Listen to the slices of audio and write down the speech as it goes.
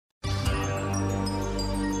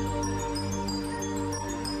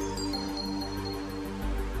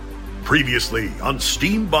Previously on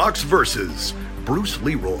Steambox Versus, Bruce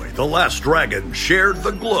Leroy, the Last Dragon, shared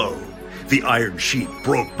the glow. The Iron Sheep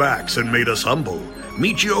broke backs and made us humble.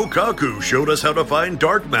 Michio Kaku showed us how to find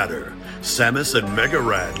dark matter. Samus and Mega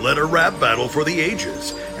Rad led a rap battle for the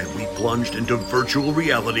ages, and we plunged into virtual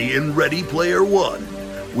reality in Ready Player One.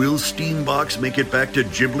 Will Steambox make it back to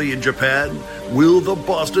Ghibli in Japan? Will the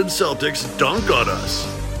Boston Celtics dunk on us?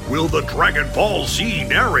 Will the Dragon Ball Z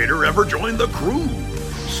narrator ever join the crew?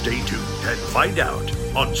 Stay tuned and find out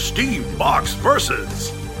on Steambox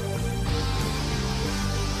Versus.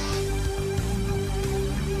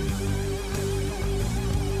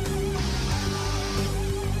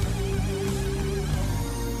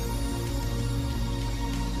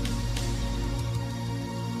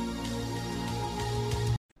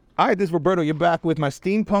 All right, this is Roberto. You're back with my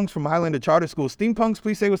steampunks from Highlander Charter School. Steampunks,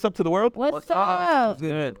 please say what's up to the world. What's up?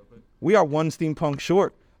 Good. We are one steampunk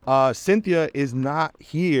short. Cynthia is not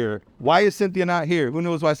here. Why is Cynthia not here? Who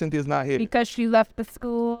knows why Cynthia's not here? Because she left the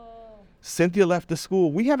school. Cynthia left the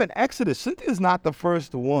school. We have an exodus. Cynthia's not the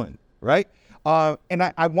first one, right? And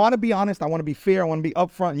I want to be honest. I want to be fair. I want to be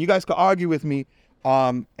upfront. And you guys can argue with me.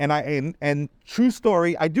 And true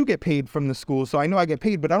story, I do get paid from the school, so I know I get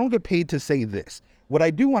paid, but I don't get paid to say this. What I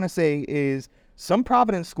do want to say is some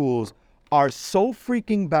Providence schools are so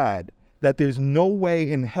freaking bad that there's no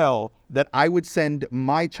way in hell that I would send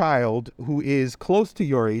my child, who is close to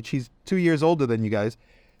your age, he's 2 years older than you guys,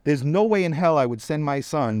 there's no way in hell I would send my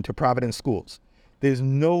son to Providence schools. There's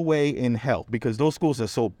no way in hell because those schools are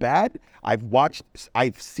so bad.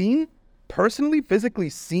 I've seen, personally, physically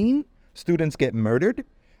seen students get murdered.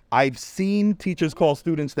 I've seen teachers call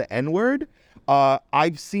students the N-word.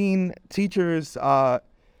 I've seen teachers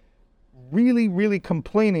really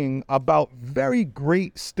complaining about very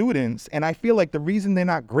great students, and I feel like the reason they're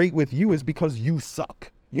not great with you is because you suck.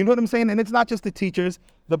 You know what I'm saying? And it's not just the teachers,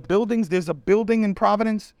 the buildings. There's a building in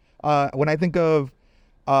Providence. When I think of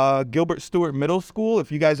Gilbert Stewart Middle School,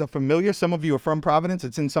 if you guys are familiar, some of you are from Providence,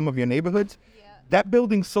 it's in some of your neighborhoods. Yeah. That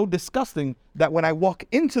building's so disgusting that when I walk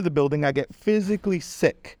into the building, I get physically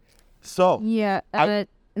sick. So yeah,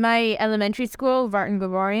 my elementary school, Vartan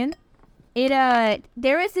Gregorian,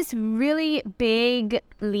 there was this really big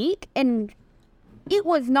leak, and it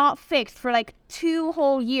was not fixed for like 2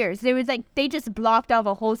 whole years. There was they just blocked off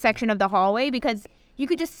a whole section of the hallway because you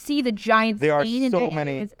could just see the giant There are stain so in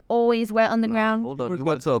many. It's always wet on the ground. Hold on. You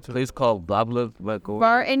went to a place called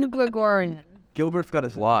Vartan Gregorian. Gilbert's got a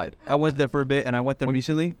slide. I went there for a bit, and I went there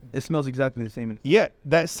recently. It smells exactly the same. Yeah,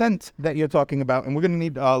 that scent that you're talking about, and we're going to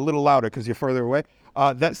need a little louder because you're further away.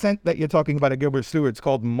 That scent that you're talking about at Gilbert Stewart's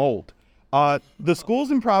called mold. The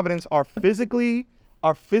schools in Providence are physically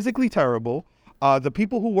terrible. The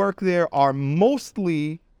people who work there are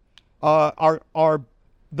mostly are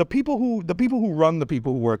the people who run the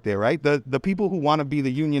people who work there, right? The people who want to be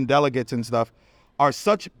the union delegates and stuff are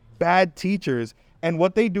such bad teachers. And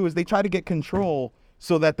what they do is they try to get control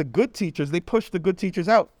so that the good teachers, they push the good teachers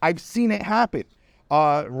out. I've seen it happen.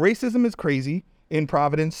 Racism is crazy in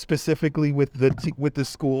Providence, specifically with the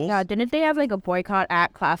schools. Yeah, didn't they have like a boycott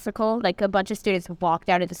at Classical? Like a bunch of students walked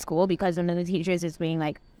out of the school because one of the teachers is being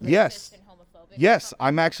like racist and homophobic. Yes,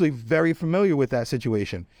 I'm actually very familiar with that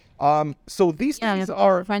situation. So these things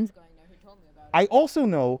are friends going there who told me about it.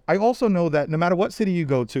 I also know that no matter what city you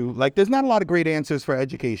go to, like there's not a lot of great answers for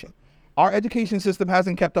education. Our education system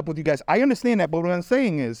hasn't kept up with you guys. I understand that, but what I'm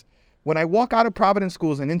saying is when I walk out of Providence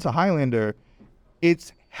schools and into Highlander,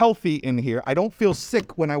 it's healthy in here. I don't feel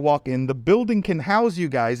sick when I walk in. The building can house you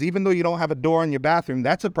guys, even though you don't have a door in your bathroom.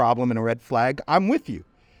 That's a problem and a red flag. I'm with you.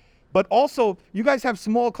 But also, you guys have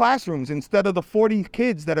small classrooms instead of the 40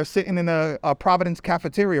 kids that are sitting in a Providence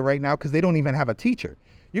cafeteria right now because they don't even have a teacher.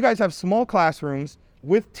 You guys have small classrooms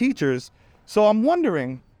with teachers. So I'm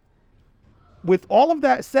wondering, with all of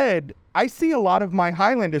that said, I see a lot of my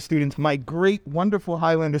Highlander students, my great, wonderful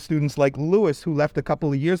Highlander students like Lewis, who left a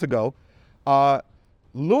couple of years ago.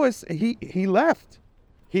 Lewis, he left.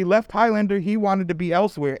 He left Highlander. He wanted to be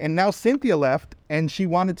elsewhere. And now Cynthia left, and she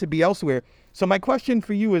wanted to be elsewhere. So my question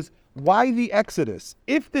for you is, why the exodus?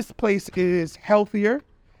 If this place is healthier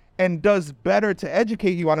and does better to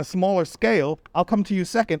educate you on a smaller scale, I'll come to you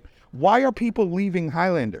second. Why are people leaving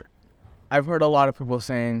Highlander? I've heard a lot of people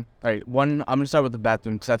saying, all right, one, I'm going to start with the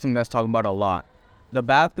bathroom because I think that's talking about a lot. The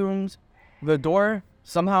bathrooms, the door,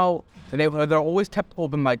 somehow, they're always kept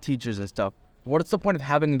open by teachers and stuff. What's the point of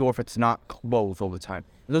having the door if it's not closed all the time?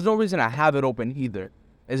 There's no reason to have it open either.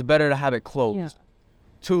 It's better to have it closed. Yeah.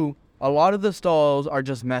 2, a lot of the stalls are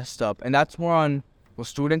just messed up, and that's more on the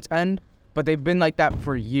students' end, but they've been like that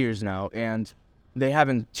for years now, and they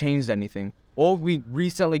haven't changed anything. We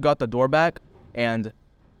recently got the door back, and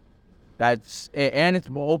and it's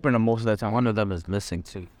open most of the time. One of them is missing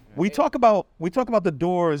too. We talk about the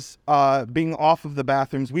doors being off of the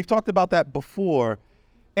bathrooms. We've talked about that before,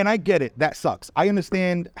 and I get it. That sucks. I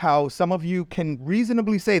understand how some of you can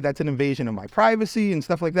reasonably say that's an invasion of my privacy and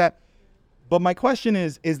stuff like that. But my question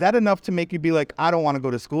is that enough to make you be like, I don't want to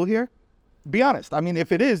go to school here? Be honest. I mean,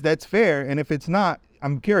 if it is, that's fair. And if it's not,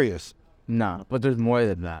 I'm curious. Nah, but there's more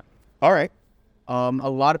than that. All right. A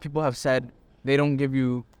lot of people have said they don't give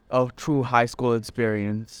you a true high school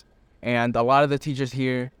experience. And a lot of the teachers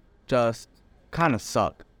here just kind of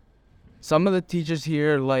suck. Some of the teachers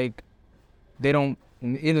here, like, they don't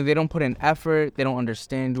put in effort, they don't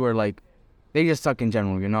understand, or like, they just suck in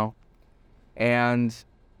general, you know? And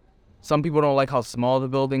some people don't like how small the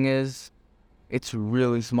building is. It's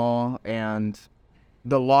really small, and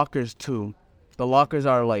the lockers too. The lockers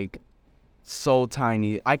are like so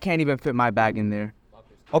tiny. I can't even fit my bag in there.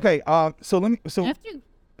 Okay. So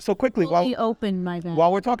quickly, Fully open my bag.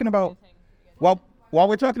 while we're talking about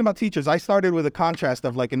teachers, I started with a contrast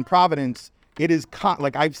of like in Providence, it is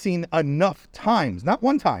like I've seen enough times, not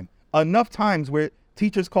one time, enough times where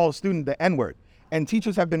teachers call a student the N-word, and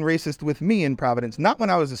teachers have been racist with me in Providence, not when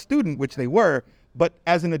I was a student, which they were, but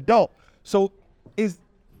as an adult. So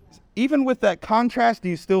even with that contrast, do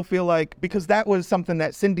you still feel like, because that was something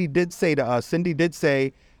that Cindy did say to us, Cindy did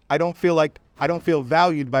say, I don't feel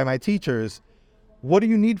valued by my teachers. What do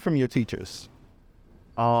you need from your teachers?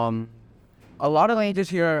 A lot of teachers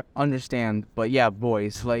here understand, but yeah,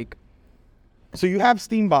 boys, like. So you have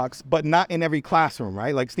Steambox, but not in every classroom,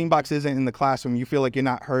 right? Like Steambox isn't in the classroom. You feel like you're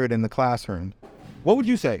not heard in the classroom. What would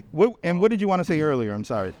you say? What did you want to say earlier? I'm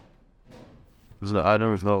sorry. I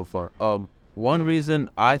never know for. One reason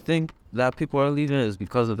I think that people are leaving is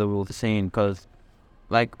because of the rule saying, because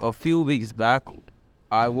like a few weeks back,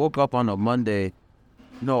 I woke up on on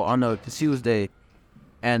a Tuesday,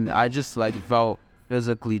 and I just like felt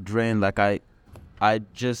physically drained. Like I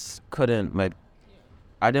just couldn't, like,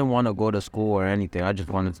 I didn't want to go to school or anything. I just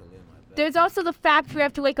wanted to live my bed. There's also the fact we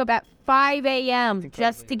have to wake up at 5 a.m.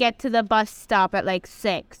 just to get to the bus stop at like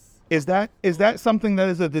 6. Is that something that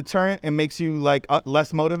is a deterrent and makes you like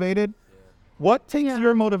less motivated? What takes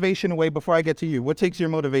your motivation away before I get to you? What takes your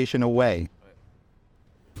motivation away?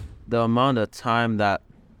 The amount of time that,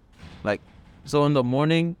 like, so in the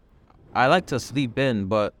morning, I like to sleep in,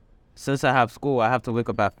 but since I have school, I have to wake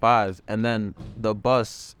up at 5, and then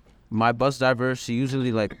my bus driver, she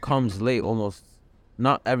usually like comes late almost,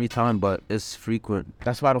 not every time, but it's frequent.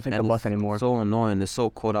 That's why I don't take the bus anymore. So annoying. It's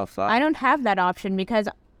so cold outside. I don't have that option because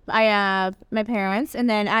I have my parents, and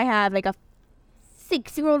then I have like a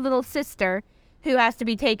 6-year-old little sister who has to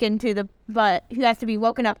be taken to who has to be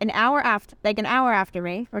woken up an hour after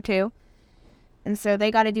me or two. And so they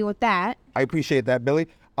got to deal with that. I appreciate that, Billy.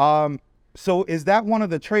 So is that one of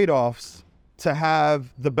the trade-offs to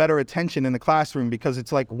have the better attention in the classroom, because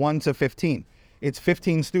it's like 1 to 15? It's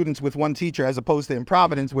 15 students with one teacher, as opposed to in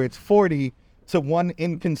Providence where it's 40 to one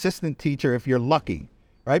inconsistent teacher if you're lucky,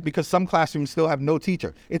 right? Because some classrooms still have no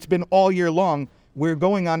teacher. It's been all year long. We're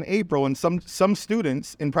going on April, and some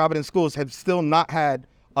students in Providence schools have still not had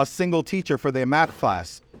a single teacher for their math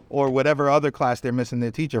class or whatever other class they're missing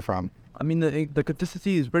their teacher from. I mean, the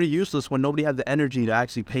consistency is pretty useless when nobody has the energy to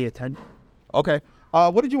actually pay attention. Okay.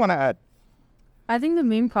 What did you want to add? I think the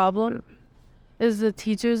main problem is the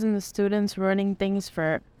teachers and the students running things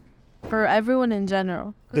for everyone in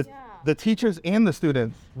general. The teachers and the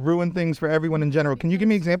students ruin things for everyone in general. Can you give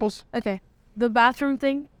me examples? Okay. The bathroom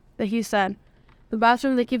thing that he said. The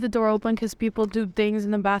bathroom, they keep the door open because people do things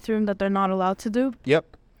in the bathroom that they're not allowed to do.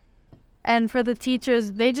 Yep. And for the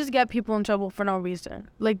teachers, they just get people in trouble for no reason.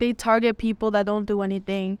 Like, they target people that don't do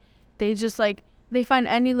anything. They just, like, they find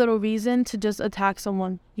any little reason to just attack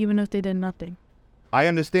someone, even if they did nothing. I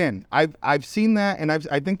understand. I've seen that, and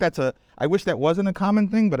I think I wish that wasn't a common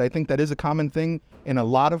thing, but I think that is a common thing in a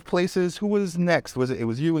lot of places. Who was next? It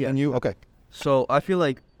was you and you? Okay. So I feel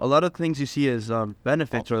like a lot of things you see as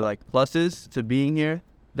benefits or like pluses to being here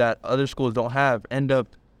that other schools don't have end up,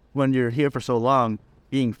 when you're here for so long,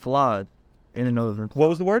 being flawed in another. What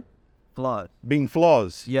was the word? Flawed. Being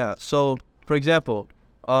flaws. Yeah. So, for example,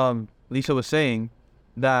 Lisa was saying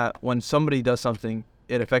that when somebody does something,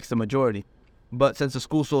 it affects the majority. But since the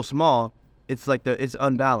school's so small, it's like it's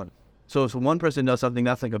unbalanced. So if one person does something,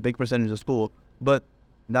 that's like a big percentage of school. But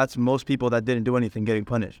that's most people that didn't do anything getting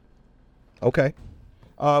punished. Okay.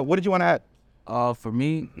 What did you want to add? For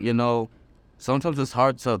me, sometimes it's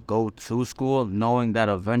hard to go to school knowing that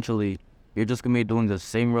eventually you're just going to be doing the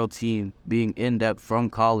same routine, being in depth from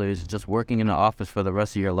college, just working in the office for the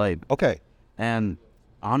rest of your life. Okay. And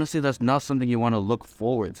honestly, that's not something you want to look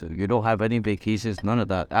forward to. You don't have any vacations, none of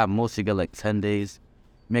that. At most, you get like 10 days,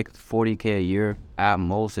 make $40K a year at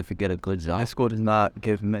most if you get a good job. My school does not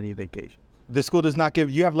give many vacations. The school does not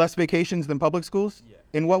give, you have less vacations than public schools? Yeah.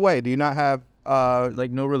 In what way? Do you not have,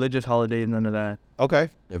 Like no religious holidays, none of that. okay,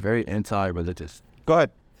 They're very anti-religious. go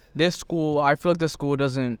ahead. This school, I feel like the school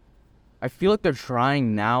doesn't. I feel like they're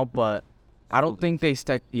trying now, but I don't think they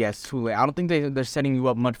it's too late. I don't think they're setting you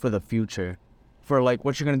up much for the future, for like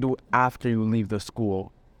what you're gonna do after you leave the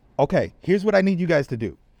school. Okay, here's what I need you guys to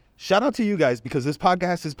do. Shout out to you guys because this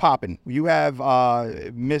podcast is popping. You have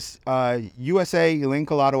Miss USA Elaine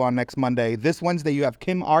Collado on next Monday. This Wednesday, you have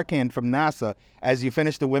Kim Arkan from NASA as you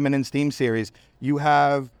finish the Women in STEAM series. You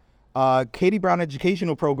have Katie Brown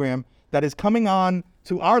Educational Program that is coming on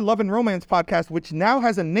to our Love and Romance podcast, which now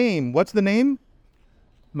has a name. What's the name?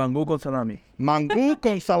 Mango con salami. Mango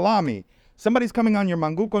con Salami. Somebody's coming on your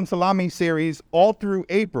Mango con Salami series all through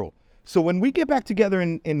April. So when we get back together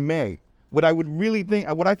in May, what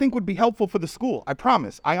I think would be helpful for the school, I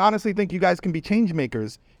promise, I honestly think you guys can be change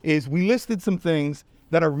makers, is we listed some things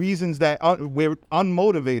that are reasons that we're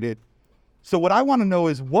unmotivated. So what I want to know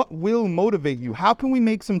is what will motivate you? How can we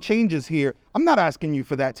make some changes here? I'm not asking you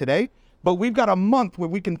for that today, but we've got a month where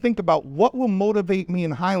we can think about what will motivate me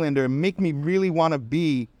in Highlander and make me really want to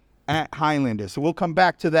be at Highlander. So we'll come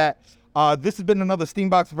back to that. This has been another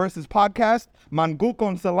Steambox Versus podcast. Mango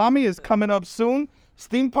con Salami is coming up soon.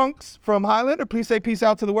 Steampunks from Highlander, please say peace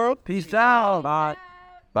out to the world. Peace out. Bye.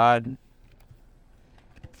 Bye.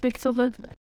 Fix of it.